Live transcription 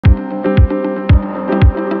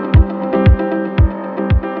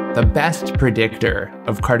The best predictor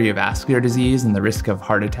of cardiovascular disease and the risk of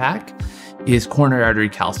heart attack is coronary artery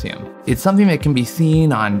calcium. It's something that can be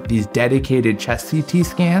seen on these dedicated chest CT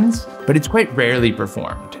scans, but it's quite rarely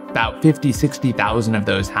performed. About 50, 60,000 of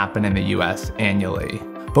those happen in the US annually.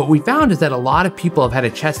 But what we found is that a lot of people have had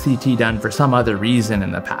a chest CT done for some other reason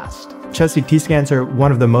in the past. Chest CT scans are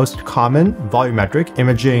one of the most common volumetric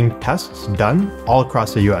imaging tests done all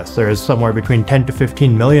across the US. There is somewhere between 10 to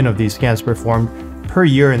 15 million of these scans performed per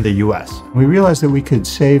year in the US. We realized that we could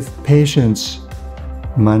save patients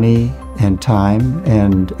money and time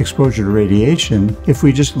and exposure to radiation if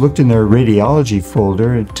we just looked in their radiology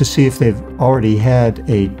folder to see if they've already had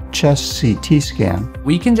a chest CT scan.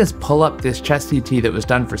 We can just pull up this chest CT that was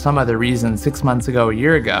done for some other reason 6 months ago, a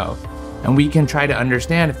year ago, and we can try to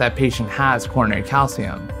understand if that patient has coronary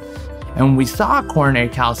calcium. And when we saw coronary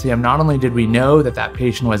calcium, not only did we know that that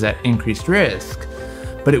patient was at increased risk,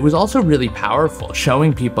 but it was also really powerful,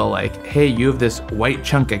 showing people like, hey, you have this white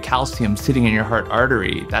chunk of calcium sitting in your heart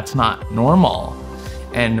artery. That's not normal.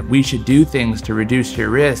 And we should do things to reduce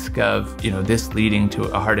your risk of, this leading to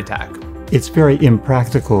a heart attack. It's very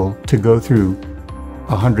impractical to go through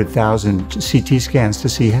 100,000 CT scans to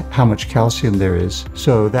see how much calcium there is.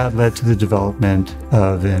 So that led to the development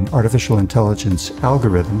of an artificial intelligence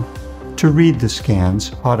algorithm to read the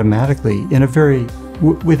scans automatically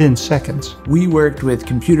within seconds. We worked with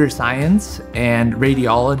computer science and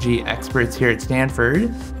radiology experts here at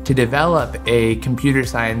Stanford to develop a computer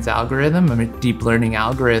science algorithm, a deep learning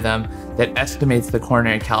algorithm that estimates the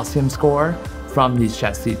coronary calcium score from these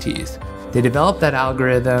chest CTs. They developed that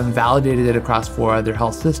algorithm, validated it across 4 other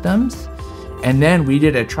health systems, and then we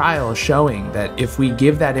did a trial showing that if we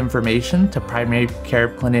give that information to primary care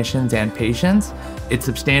clinicians and patients, it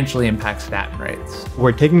substantially impacts statin rates.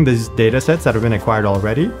 We're taking these data sets that have been acquired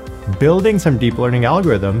already, building some deep learning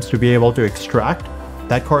algorithms to be able to extract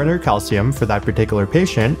that coronary calcium for that particular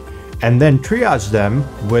patient, and then triage them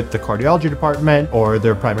with the cardiology department or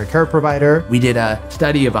their primary care provider. We did a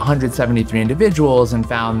study of 173 individuals and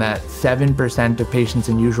found that 7% of patients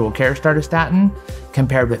in usual care start a statin,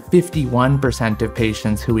 compared with 51% of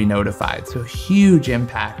patients who we notified. So huge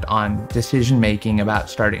impact on decision-making about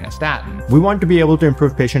starting a statin. We want to be able to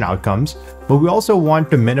improve patient outcomes, but we also want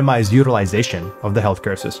to minimize utilization of the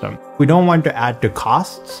healthcare system. We don't want to add to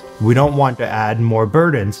costs. We don't want to add more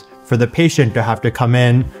burdens for the patient to have to come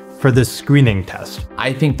in for this screening test.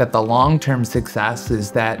 I think that the long-term success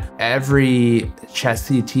is that every chest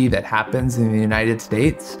CT that happens in the United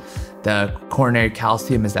States, the coronary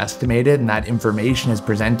calcium is estimated and that information is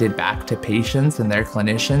presented back to patients and their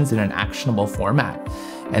clinicians in an actionable format.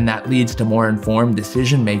 And that leads to more informed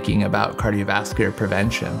decision-making about cardiovascular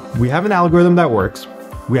prevention. We have an algorithm that works.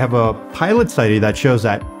 We have a pilot study that shows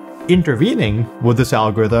that intervening with this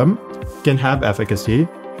algorithm can have efficacy.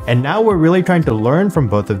 And now we're really trying to learn from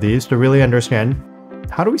both of these to really understand,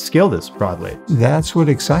 how do we scale this broadly? That's what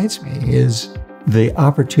excites me, is the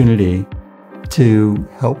opportunity to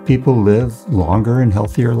help people live longer and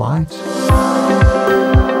healthier lives.